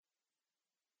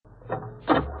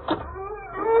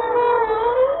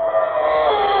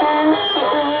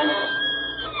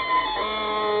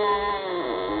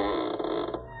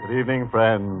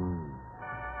friends.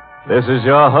 This is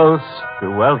your host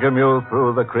to welcome you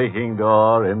through the creaking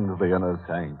door into the Inner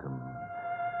Sanctum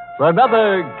for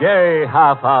another gay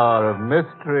half hour of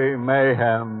mystery,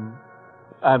 mayhem,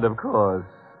 and, of course,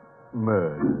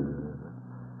 murder.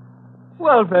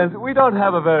 Well, friends, we don't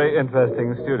have a very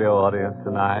interesting studio audience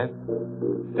tonight.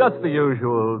 Just the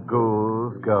usual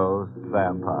ghouls, ghosts,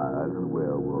 vampires, and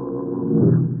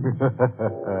werewolves.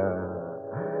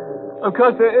 Of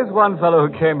course, there is one fellow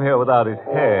who came here without his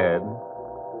head.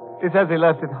 He says he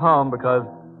left it home because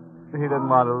he didn't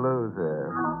want to lose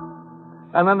it.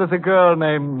 And then there's a girl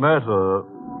named Myrtle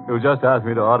who just asked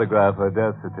me to autograph her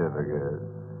death certificate.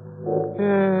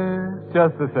 Yeah,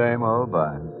 just the same old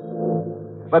bunch.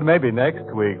 But maybe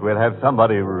next week we'll have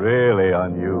somebody really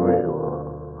unusual.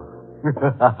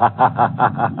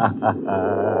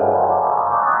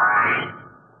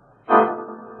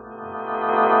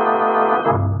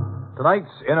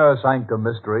 Tonight's Inner Sanctum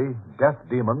mystery, Death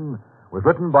Demon, was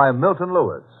written by Milton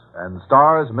Lewis and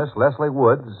stars Miss Leslie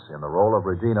Woods in the role of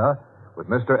Regina with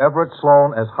Mr. Everett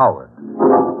Sloane as Howard.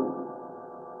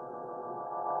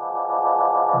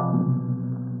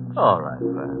 All right,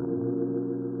 friends.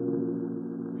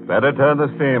 Better turn the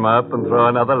steam up and throw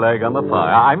another leg on the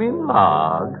fire. I mean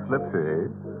log,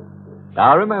 Slipsy.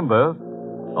 Now remember,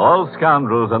 all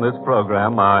scoundrels on this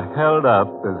program are held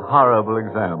up as horrible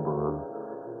examples.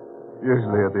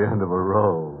 Usually at the end of a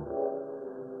row.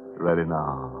 Ready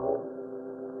now.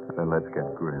 Then let's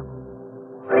get grim.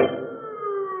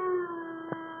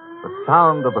 The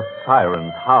sound of the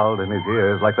sirens howled in his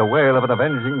ears like the wail of an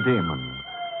avenging demon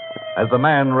as the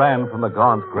man ran from the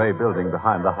gaunt gray building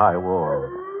behind the high wall.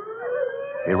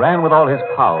 He ran with all his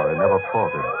power and never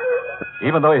faltered,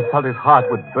 even though he felt his heart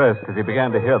would burst as he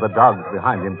began to hear the dogs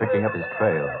behind him picking up his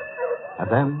trail. And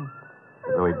then,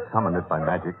 as though he'd summoned it by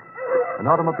magic, an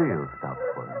automobile stopped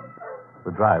for him.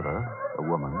 The driver, a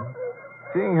woman,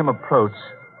 seeing him approach,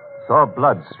 saw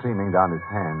blood streaming down his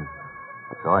hands,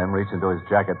 saw him reach into his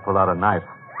jacket, pull out a knife.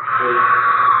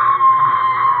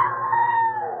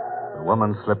 The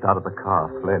woman slipped out of the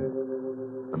car, fled.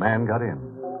 The man got in,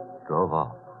 drove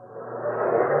off.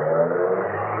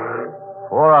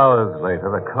 4 hours later,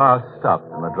 the car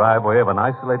stopped in the driveway of an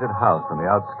isolated house on the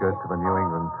outskirts of a New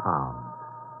England town.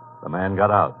 The man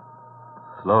got out,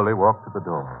 slowly walked to the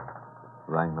door,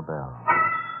 rang the bell.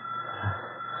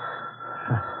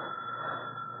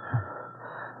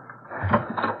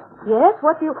 Yes,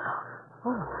 what do you...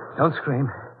 Oh. Don't scream.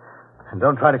 And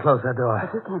don't try to close that door.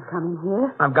 But you can't come in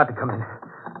here. I've got to come in.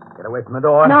 Get away from the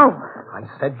door. No. I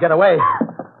said get away.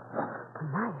 A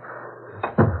knife.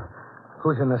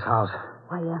 Who's in this house?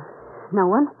 Why, no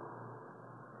one.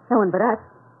 No one but us.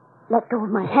 Let go of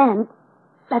my hand.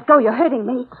 Let go, you're hurting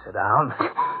me. Sit down.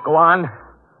 Go on.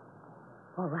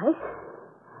 All right.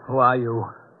 Who are you?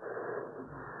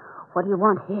 What do you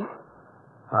want here?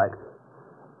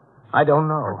 I don't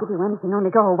know. I'll give you anything,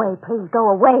 only go away. Please, go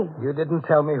away. You didn't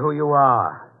tell me who you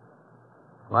are.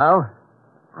 Well?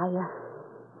 I'm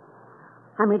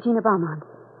Regina Beaumont.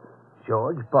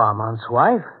 George Beaumont's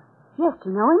wife? Yes, do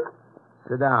you know him?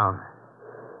 Sit down.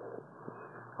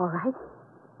 All right.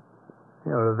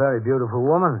 You're a very beautiful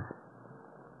woman.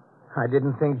 I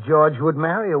didn't think George would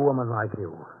marry a woman like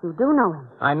you. You do know him?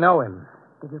 I know him.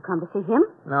 Did you come to see him?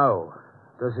 No.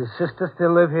 Does his sister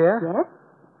still live here? Yes.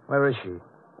 Where is she?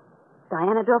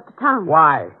 Diana drove to town.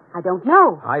 Why? I don't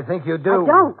know. I think you do. I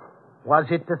don't.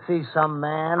 Was it to see some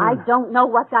man? I don't know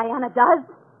what Diana does.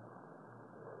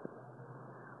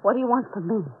 What do you want from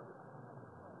me?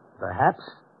 Perhaps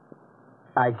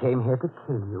I came here to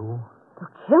kill you. To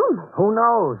kill me? Who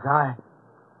knows? I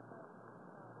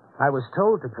was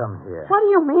told to come here. What do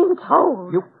you mean,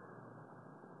 told? You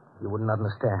wouldn't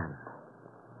understand.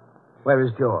 Where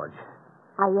is George?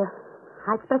 I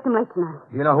expect him late tonight.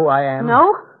 Do you know who I am?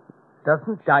 No.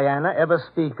 Doesn't Diana ever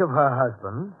speak of her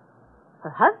husband? Her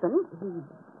husband?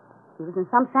 He was in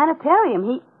some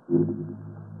sanitarium.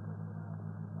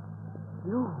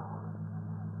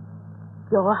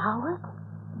 You're Howard?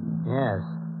 Yes.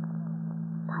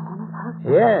 Diana's husband?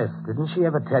 Yes. Didn't she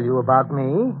ever tell you about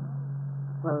me?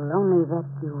 Well, only that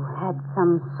you had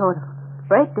some sort of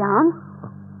breakdown.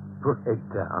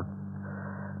 Breakdown?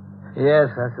 Yes,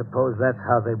 I suppose that's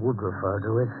how they would refer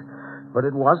to it. But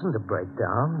it wasn't a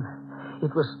breakdown.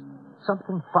 It was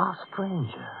something far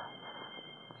stranger.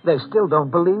 They still don't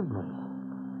believe me.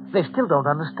 They still don't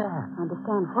understand.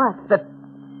 Understand what? That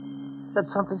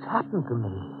something's happened to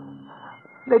me.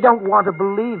 They don't want to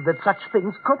believe that such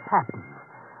things could happen.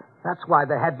 That's why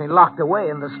they had me locked away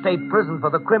in the state prison for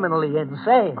the criminally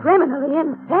insane. Criminally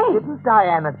insane? Didn't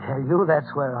Diana tell you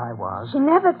that's where I was? She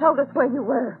never told us where you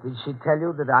were. Did she tell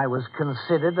you that I was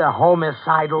considered a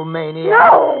homicidal maniac?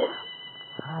 No!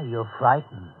 Ah, you're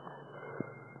frightened.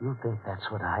 You think that's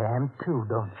what I am, too,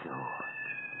 don't you?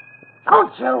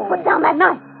 Don't you! Put down that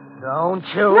knife. Don't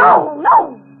you? No,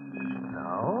 no!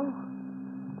 No?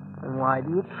 Then why do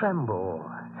you tremble?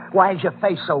 Why is your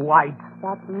face so white?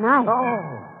 That knife.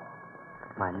 Oh,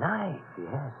 my knife,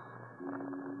 yes.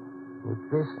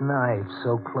 With this knife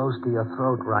so close to your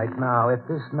throat right now, if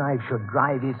this knife should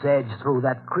drive its edge through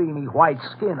that creamy white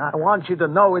skin, I want you to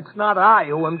know it's not I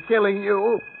who am killing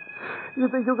you. You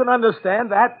think you can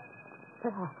understand that?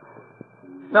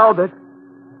 Know that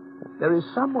there is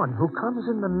someone who comes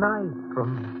in the night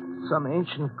from some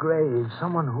ancient grave,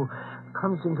 someone who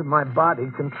comes into my body,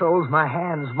 controls my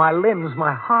hands, my limbs,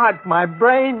 my heart, my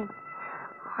brain.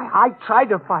 I tried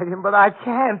to fight him, but I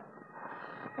can't.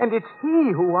 And it's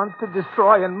he who wants to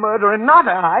destroy and murder, and not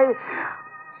I.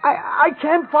 I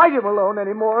can't fight him alone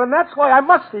anymore, and that's why I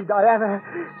must see Diana.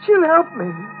 She'll help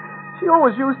me. She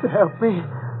always used to help me.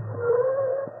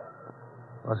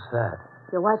 What's that?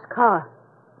 Your wife's car.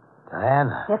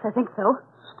 Diana. Yes, I think so.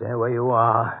 Stay where you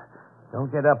are.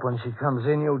 Don't get up when she comes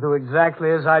in. You'll do exactly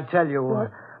as I tell you.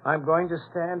 Yes. I'm going to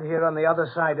stand here on the other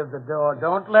side of the door.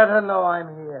 Don't let her know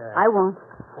I'm here. I won't.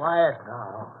 Quiet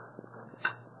now.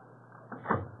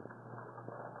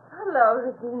 Hello,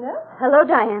 Regina. Hello,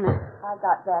 Diana. I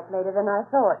got back later than I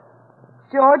thought.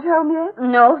 George home yet?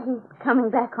 No, he's coming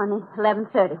back on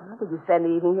 11:30. Did you spend the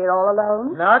evening here all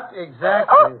alone? Not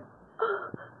exactly.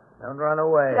 Don't run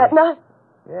away. That night?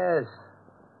 Yes.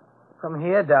 Come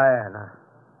here, Diana.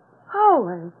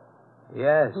 Howard.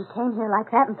 Yes. He came here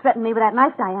like that and threatened me with that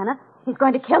knife, Diana. He's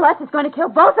going to kill us. He's going to kill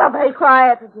both of us. Be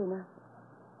quiet, Regina.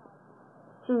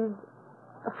 She's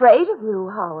afraid of you,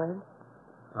 Howard.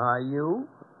 Are you?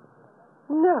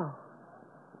 No.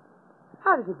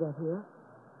 How did you get here?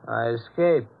 I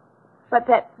escaped. But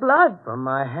that blood. From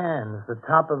my hands. The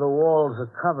top of the walls are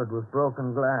covered with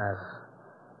broken glass.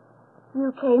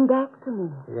 You came back to me.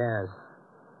 Yes.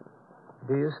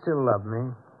 Do you still love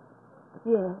me?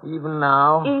 Yes. Even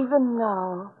now? Even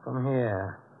now. Come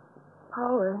here.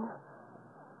 Howard.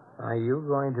 Are you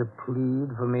going to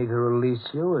plead for me to release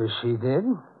you as she did?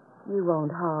 You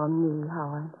won't harm me,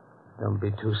 Howard. Don't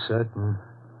be too certain.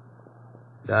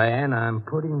 Diana, I'm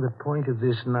putting the point of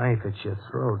this knife at your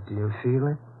throat. Do you feel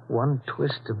it? One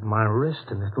twist of my wrist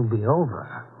and it'll be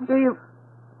over. Do you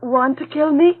want to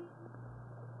kill me?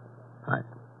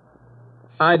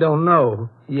 I don't know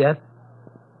yet.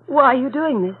 Why are you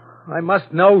doing this? I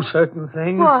must know certain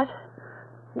things. What?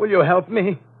 Will you help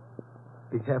me?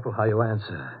 Be careful how you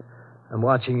answer. I'm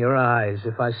watching your eyes.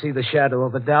 If I see the shadow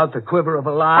of a doubt, the quiver of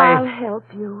a lie... I'll help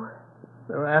you.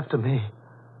 They're after me.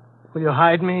 Will you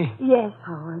hide me? Yes,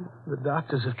 Howard. The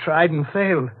doctors have tried and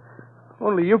failed.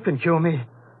 Only you can cure me.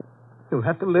 You'll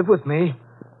have to live with me.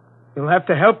 You'll have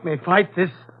to help me fight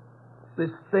this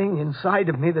thing inside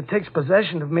of me that takes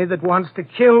possession of me, that wants to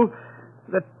kill,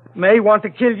 that may want to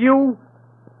kill you.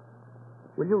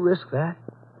 Will you risk that?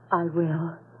 I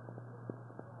will.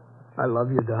 I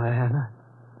love you, Diana.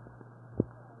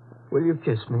 Will you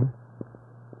kiss me?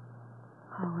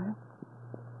 Howard.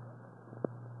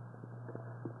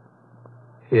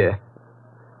 Here.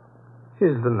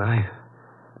 Here's the knife.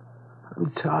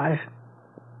 I'm tired.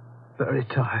 Very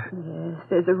tired. Yes,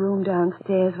 there's a room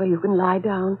downstairs where you can lie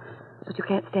down, but you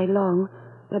can't stay long.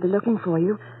 They'll be looking for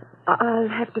you. I'll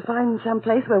have to find some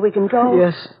place where we can go.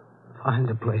 Yes. Find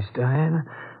a place, Diana.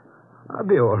 I'll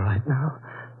be all right now.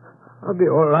 I'll be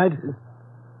all right as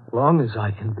long as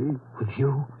I can be with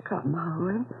you. Come,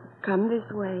 Howard. Come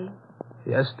this way.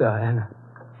 Yes, Diana.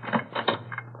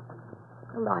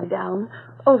 Lie down.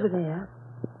 Over there.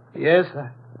 Yes,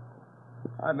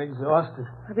 I'm exhausted.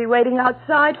 I'll be waiting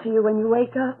outside for you when you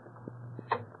wake up.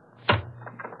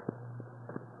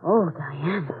 Oh,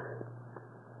 Diane.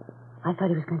 I thought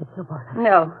he was going to kill both of us.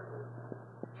 No.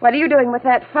 What are you doing with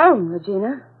that phone,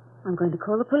 Regina? I'm going to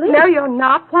call the police. No, you're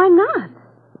not. Why not?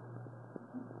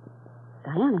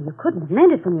 Diana, you couldn't have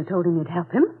meant it when you told him you'd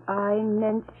help him. I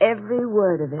meant every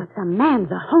word of it. But the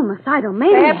man's a homicidal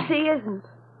maniac. Perhaps he isn't.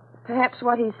 Perhaps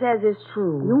what he says is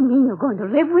true. You mean you're going to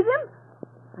live with him?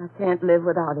 I can't live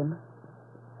without him.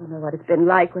 I know what it's been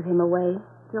like with him away.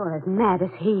 You're as mad as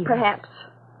he. Perhaps.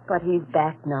 But he's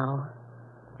back now.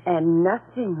 And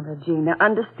nothing, Regina,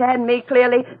 understand me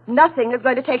clearly, nothing is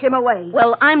going to take him away.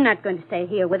 Well, I'm not going to stay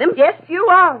here with him. Yes, you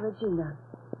are, Regina.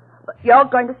 But you're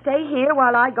going to stay here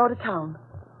while I go to town.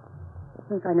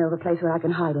 think I know the place where I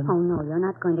can hide him. Oh, no, you're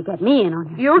not going to get me in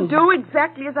on your You scheme. do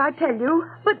exactly as I tell you.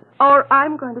 Or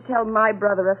I'm going to tell my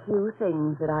brother a few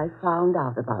things that I found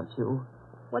out about you.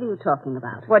 What are you talking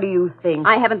about? What do you think?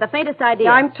 I haven't the faintest idea.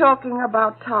 I'm talking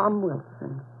about Tom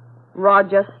Wilson,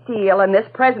 Roger Steele, and this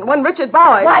present one, Richard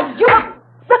Bowers. Why, you...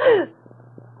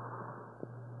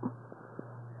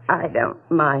 I don't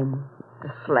mind the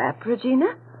slap,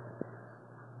 Regina.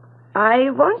 I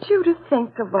want you to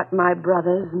think of what my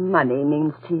brother's money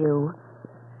means to you.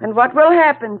 And what will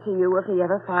happen to you if he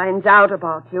ever finds out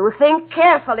about you. Think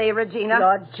carefully, Regina.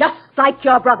 You're just like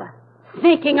your brother.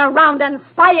 Sneaking around and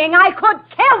spying. I could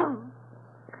kill him.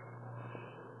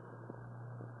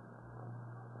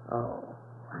 Oh,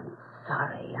 I'm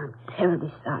sorry. I'm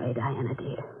terribly sorry, Diana,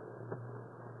 dear.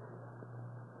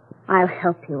 I'll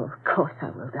help you. Of course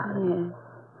I will, darling.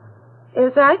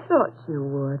 Yes. As I thought you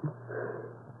would.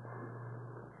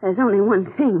 There's only one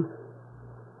thing.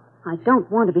 I don't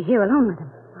want to be here alone with him.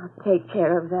 I'll take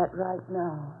care of that right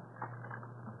now.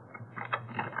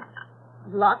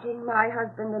 Locking my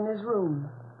husband in his room.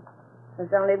 There's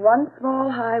only one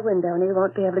small high window, and he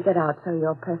won't be able to get out, so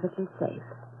you're perfectly safe.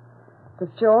 If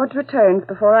George returns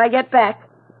before I get back,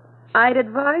 I'd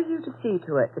advise you to see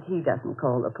to it that he doesn't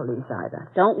call the police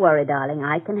either. Don't worry, darling.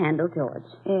 I can handle George.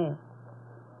 Yes.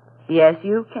 Yes,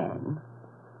 you can.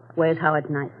 Where's Howard's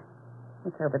knife?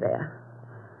 It's over there.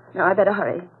 Now, I better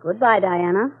hurry. Goodbye,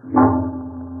 Diana.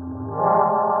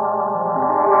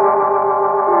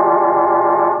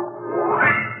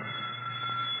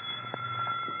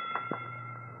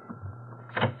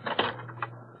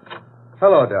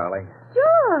 Hello, darling.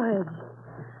 George.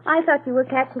 I thought you were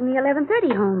catching the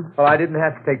 11:30 home. Well, I didn't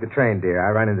have to take the train, dear. I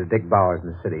ran into Dick Bowers in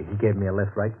the city. He gave me a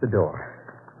lift right to the door.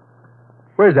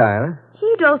 Where's Diana?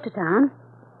 He drove to town.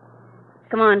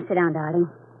 Come on, sit down, darling.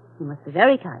 You must be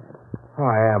very tired. Oh,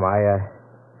 I am. I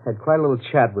had quite a little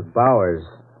chat with Bowers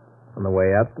on the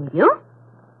way up. Did you?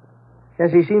 Yes,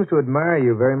 he seems to admire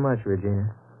you very much,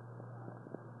 Regina.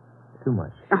 Too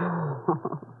much.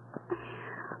 Oh.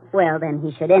 Well, then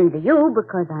he should envy you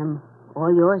because I'm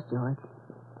all yours, George.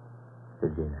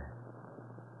 Regina.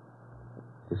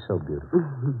 You're so beautiful.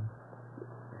 Mm-hmm.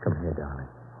 Come here, darling.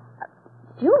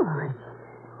 George.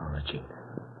 Oh, Regina.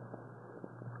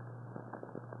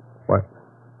 What?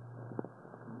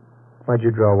 Why'd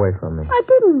you draw away from me? I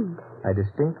didn't. I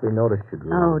distinctly noticed you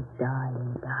drew. Oh,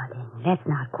 darling, darling. Let's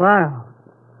not quarrel.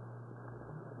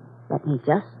 Let me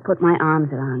just put my arms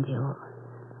around you.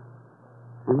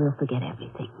 And we'll forget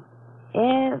everything.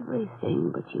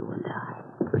 Everything but you and I.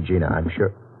 Regina, I'm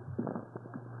sure.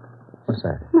 What's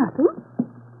that? Nothing.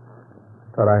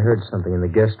 Thought I heard something in the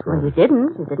guest Well, room. you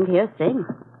didn't. You didn't hear a thing.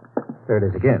 There it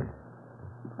is again.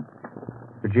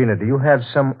 Regina, do you have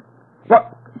some...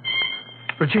 What?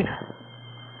 Regina.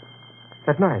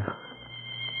 That knife.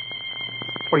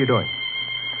 What are you doing?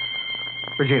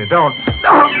 Regina, don't.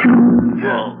 Oh,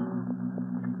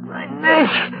 my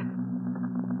neck.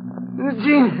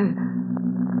 Regina.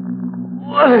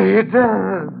 What have you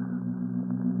done?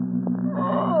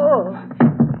 Oh.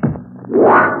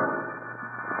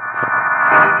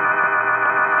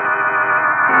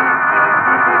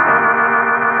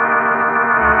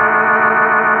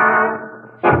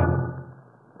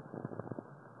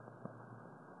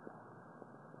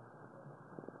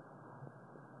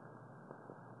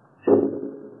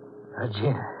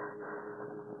 Regina.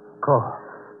 Call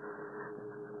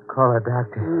a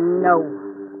doctor. No.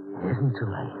 It isn't too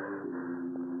late.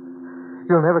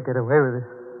 You'll never get away with it.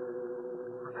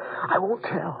 I won't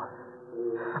tell.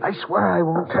 I swear I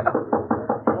won't tell.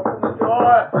 Open the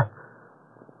door.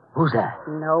 Who's that?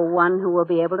 No one who will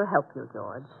be able to help you,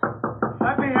 George.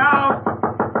 Let me out.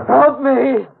 Help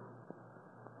me!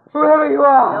 Whoever you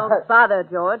are! Don't bother,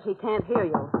 George. He can't hear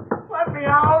you. Let me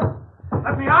out.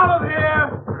 Let me out of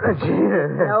here.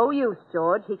 Regina. No use,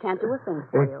 George. He can't do a thing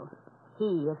for you.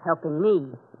 He is helping me.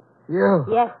 You.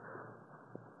 Yes.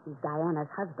 He's Diana's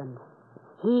husband.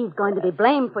 He's going to be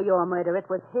blamed for your murder. It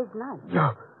was his knife.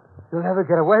 You'll never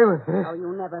get away with this. Oh,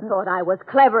 you never thought I was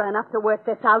clever enough to work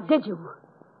this out, did you?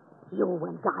 You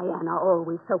and Diana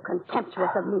always so contemptuous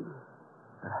of me.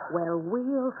 Well,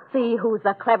 we'll see who's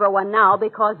the clever one now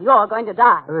because you're going to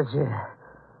die. Regina,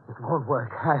 it won't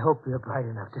work. I hope you're bright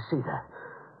enough to see that.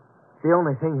 The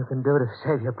only thing you can do to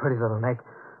save your pretty little neck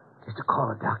is to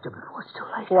call a doctor before it's too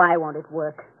late. Why won't it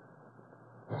work?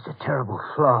 There's a terrible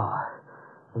flaw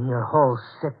in your whole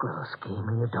sick little scheme,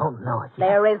 and you don't know it yet.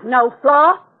 There is no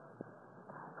flaw.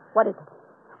 What is it?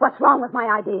 What's wrong with my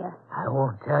idea? I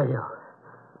won't tell you.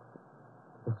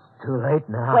 It's too late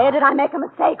now. Where did I make a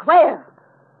mistake? Where?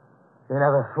 You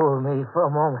never fooled me for a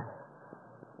moment.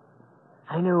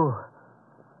 I knew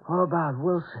What about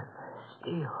Wilson,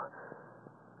 Steele,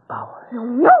 Bauer?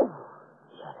 No.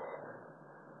 Yes.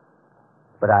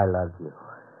 But I loved you.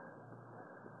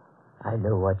 I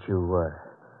knew what you were.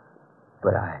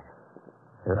 But I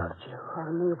loved you.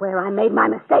 Tell me where I made my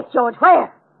mistake, George.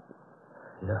 Where?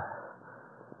 You're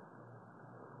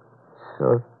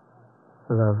so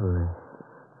lovely.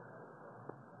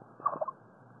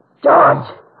 George!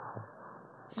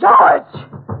 George!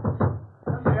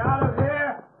 Let me out of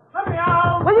here! Let me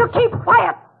out! Will you keep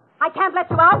quiet? I can't let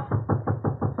you out.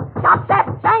 Stop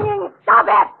that banging! Stop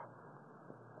it!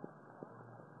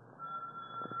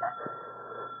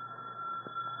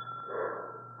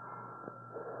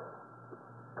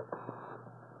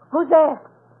 Who's there?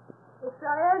 It's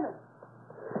Diana.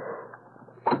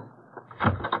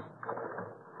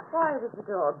 Why was the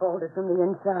door bolted from the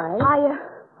inside?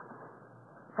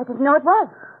 I didn't know it was.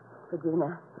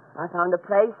 Regina, I found a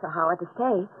place for Howard to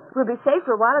stay. We'll be safe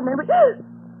for a while, and then we...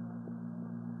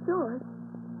 George.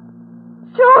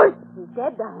 George! He's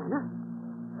dead, Diana.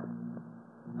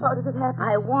 How did it happen?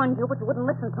 I warned you, but you wouldn't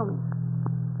listen to me.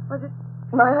 Was it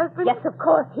my husband? Yes, of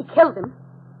course. He killed him.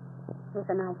 Here's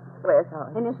the knife. Where's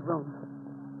Howard? In his room.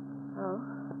 Oh.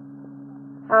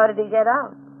 How did he get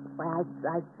out? Well,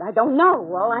 I don't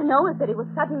know. All I know is that he was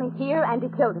suddenly here and he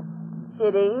killed him.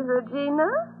 Did he,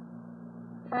 Regina?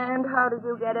 And how did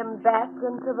you get him back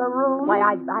into the room? Why,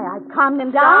 I calmed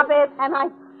him down. Stop it.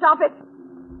 And Stop it.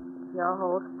 Your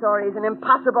whole story is an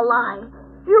impossible lie.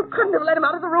 You couldn't have let him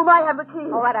out of the room. I have the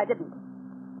key. All right, I didn't.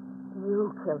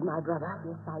 You killed my brother.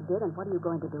 Yes, I did. And what are you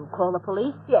going to do? Call the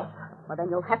police? Yes. Well, then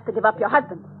you'll have to give up your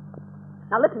husband.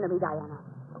 Now, listen to me, Diana.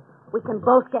 We can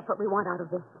both get what we want out of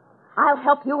this. I'll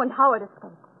help you and Howard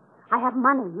escape. I have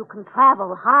money. You can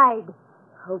travel, hide.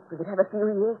 Hope we could have a few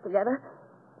years together.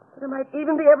 That I might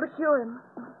even be able to cure him.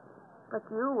 But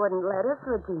you wouldn't let us,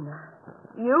 Regina.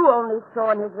 You only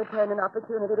saw in his return an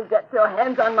opportunity to get your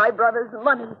hands on my brother's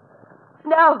money.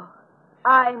 No.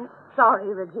 I'm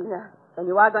sorry, Regina. Then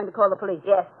you are going to call the police?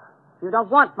 Yes. You don't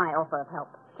want my offer of help.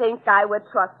 Think I would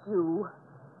trust you.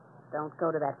 Don't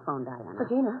go to that phone, Diana.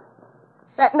 Regina,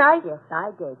 that night? Yes,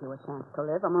 I gave you a chance to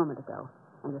live a moment ago,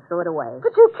 and you threw it away.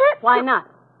 But you can't. Why not?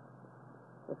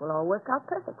 It will all work out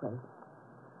perfectly.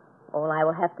 All I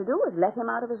will have to do is let him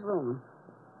out of his room,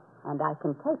 and I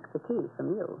can take the key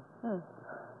from you.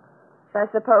 I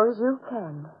suppose you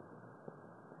can.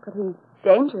 But he's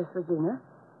dangerous, Regina.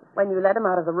 When you let him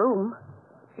out of the room,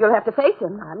 you'll have to face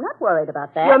him. I'm not worried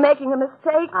about that. You're making a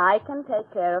mistake. I can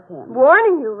take care of him.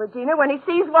 Warning you, Regina, when he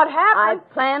sees what happened.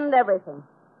 I've planned everything.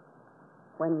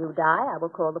 When you die, I will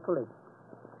call the police.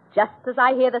 Just as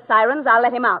I hear the sirens, I'll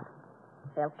let him out.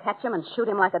 They'll catch him and shoot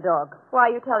him like a dog. Why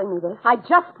are you telling me this? I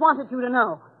just wanted you to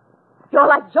know. You're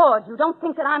like George. You don't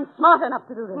think that I'm smart enough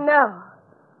to do this. No.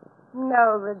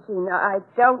 No, Regina, I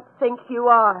don't think you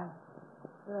are.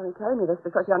 You're only telling me this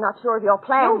because you're not sure of your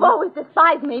plan. You've always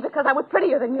despised me because I was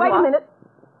prettier than you Wait are. a minute.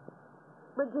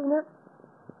 Regina,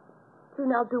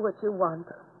 I'll do what you want.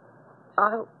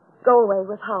 I'll go away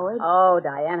with Howard. Oh,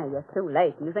 Diana, you're too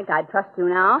late. You think I'd trust you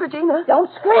now? Regina. Don't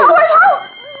scream. Howard, Howard!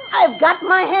 I've got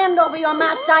my hand over your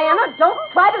mouth, Diana. Don't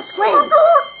try to scream.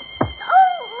 Oh,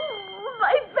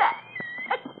 my back.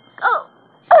 Oh.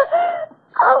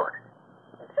 Howard.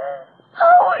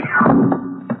 Howard.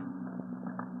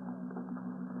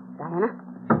 Diana?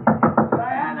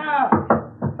 Diana!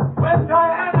 Where's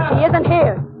Diana? She isn't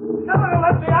here. Somebody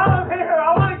let me out of here.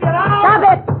 I want to get out. Stop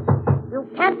it! You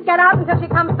can't get out until she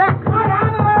comes back.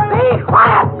 Diana! Be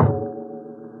quiet!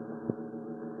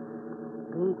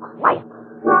 Be quiet.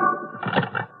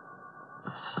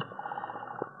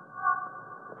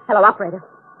 Hello, operator.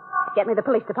 Get me the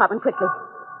police department quickly.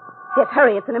 Yes,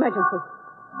 hurry. It's an emergency.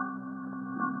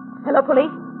 Hello,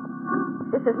 police.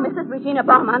 This is Mrs. Regina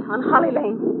Beaumont on Holly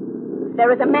Lane. There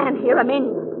is a man here, a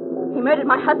maniac. He murdered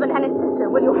my husband and his sister.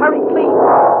 Will you hurry, please?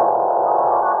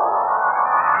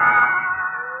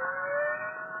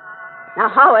 Now,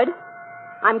 Howard,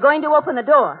 I'm going to open the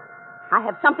door. I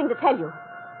have something to tell you.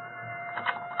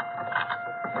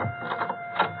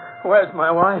 Where's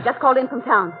my wife? Just called in from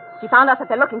town. She found out that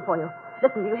they're looking for you.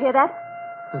 Listen, do you hear that?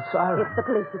 The siren. It's the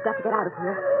police. You've got to get out of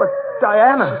here. But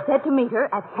Diana. Said to meet her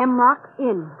at Hemlock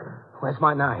Inn. Where's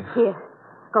my knife? Here.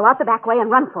 Go out the back way and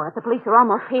run for it. The police are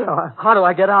almost here. How do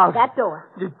I get out? That door.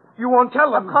 You won't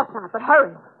tell them. Of course not, but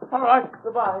hurry. All right,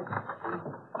 goodbye.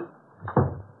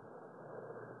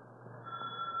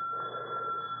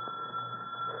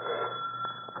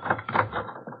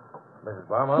 Mrs.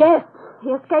 Beaumont? Yes, he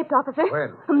escaped, officer.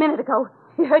 When? A minute ago.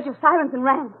 He heard your sirens and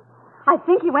ran. I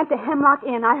think he went to Hemlock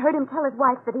Inn. I heard him tell his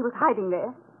wife that he was hiding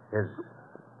there.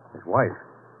 His wife.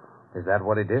 Is that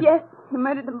what he did? Yes, he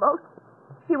murdered them both.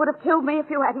 He would have killed me if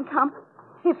you hadn't come.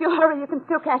 If you hurry, you can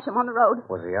still catch him on the road.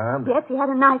 Was he armed? Yes, he had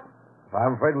a knife.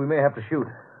 I'm afraid we may have to shoot.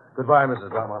 Goodbye,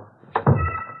 Mrs. Belmont.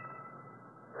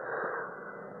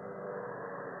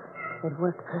 It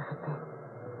worked perfectly.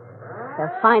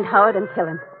 They'll find Howard and kill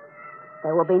him.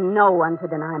 There will be no one to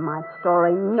deny my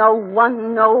story. No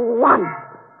one, no one.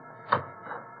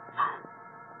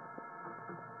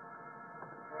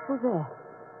 Who's there?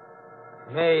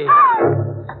 Me.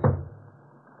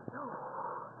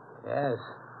 Yes.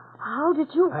 How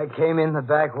did you... I came in the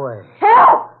back way.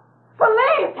 Help!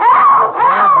 Police! Help! They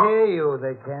can't Help! hear you.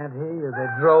 They can't hear you. They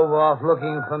drove off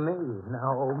looking for me.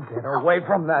 Now, get away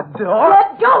from that door.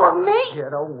 Let go of me!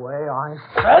 Get away, I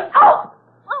said. Oh!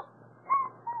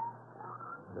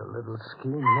 The little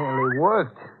scheme nearly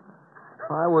worked.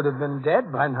 I would have been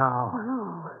dead by now. Oh,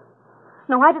 no.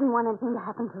 No, I didn't want anything to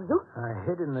happen to you. I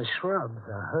hid in the shrubs.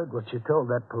 I heard what you told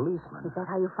that policeman. Is that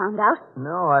how you found out?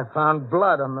 No, I found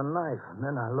blood on the knife, and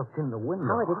then I looked in the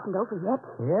window. Oh, it isn't over yet.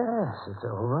 Yes, it's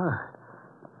over.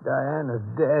 Diana's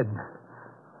dead.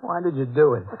 Why did you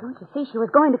do it? But don't you see, she was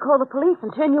going to call the police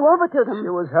and turn you over to them. She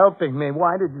was helping me.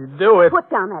 Why did you do it? Put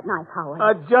down that knife, Howard.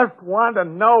 I just want to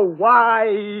know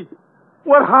why.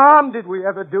 What harm did we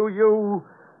ever do you?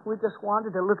 We just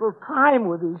wanted a little time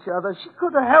with each other. She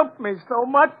could have helped me so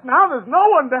much. Now there's no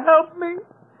one to help me.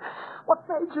 What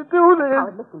made you do this?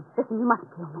 Howard, listen. Listen, you must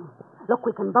kill me. Look,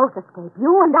 we can both escape.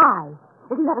 You and I.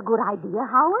 Isn't that a good idea,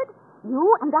 Howard?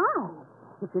 You and I.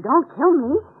 If you don't kill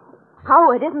me,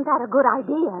 Howard, isn't that a good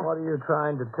idea? What are you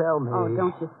trying to tell me? Oh,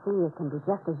 don't you see? It can be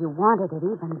just as you wanted it,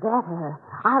 even better.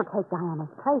 I'll take Diana's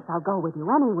place. I'll go with you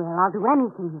anywhere. I'll do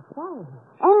anything you say.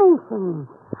 Anything.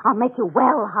 I'll make you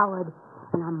well, Howard.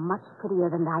 And I'm much prettier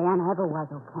than Diana ever was.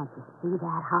 Oh, can't you see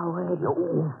that, Howard?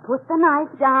 No. Put the knife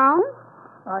down.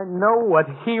 I know what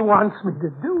he wants me to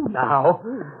do now.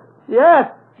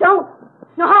 Yes. Don't.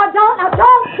 No, Howard, don't. Now,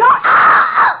 don't.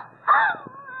 Ah!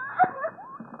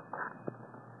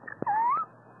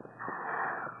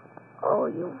 Oh,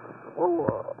 you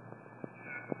fool.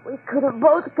 We could have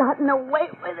both gotten away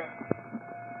with it.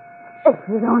 If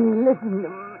you'd only listened to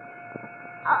me.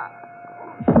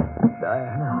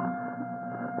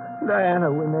 Diana,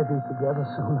 we may be together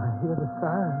soon. I hear the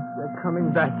sirens. They're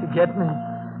coming back to get me.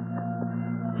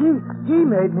 He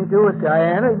made me do it,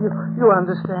 Diana. You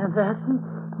understand that?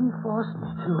 He forced me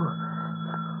to.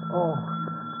 Oh,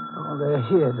 they're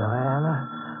here, Diana.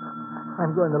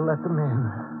 I'm going to let them in.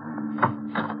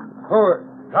 Forward.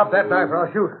 Drop that knife or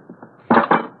I'll shoot.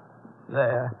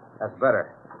 There. That's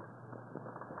better.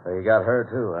 So you got her,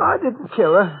 too, huh? I didn't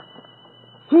kill her.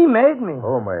 He made me.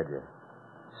 Who made you?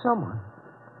 Someone.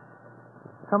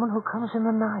 Someone who comes in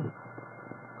the night.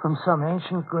 From some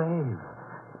ancient grave.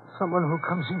 Someone who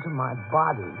comes into my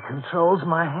body, controls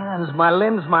my hands, my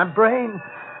limbs, my brain.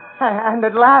 And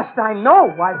at last I know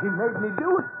why he made me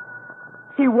do it.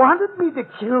 He wanted me to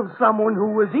kill someone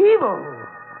who was evil.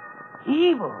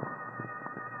 Evil.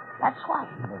 That's why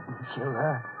he made me kill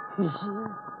her. You see?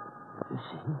 You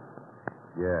see?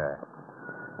 Yeah.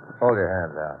 Hold your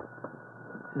hands out.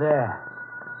 There.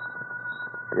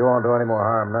 You won't do any more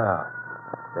harm now.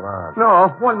 Come on. No,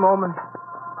 one moment.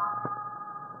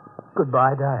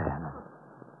 Goodbye, Diana.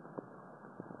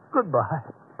 Goodbye.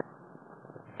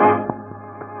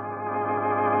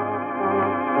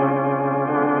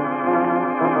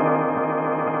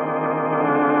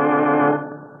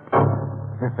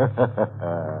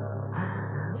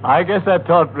 I guess that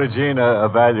taught Regina a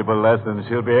valuable lesson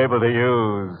she'll be able to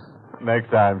use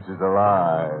next time she's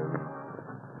alive.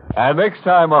 And next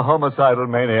time a homicidal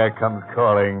maniac comes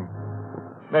calling,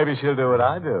 maybe she'll do what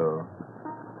I do.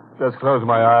 Just close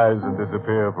my eyes and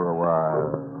disappear for a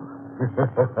while.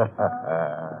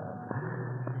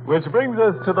 Which brings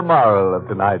us to the moral of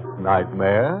tonight's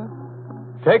nightmare.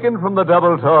 Taken from the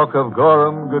double talk of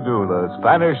Gorham Gadula,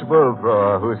 Spanish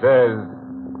bullfrog, who says,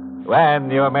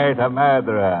 "When you meet a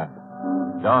murderer,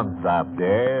 don't stop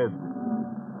dead.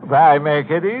 Why, make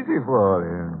it easy for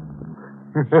him."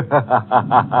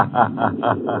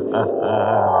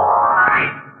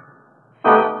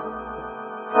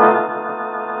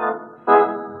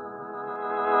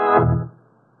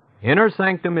 Inner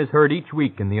Sanctum is heard each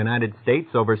week in the United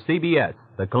States over CBS,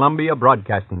 the Columbia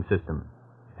Broadcasting System,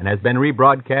 and has been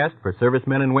rebroadcast for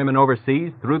servicemen and women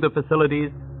overseas through the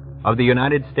facilities of the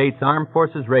United States Armed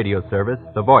Forces Radio Service,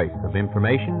 the voice of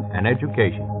information and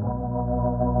education.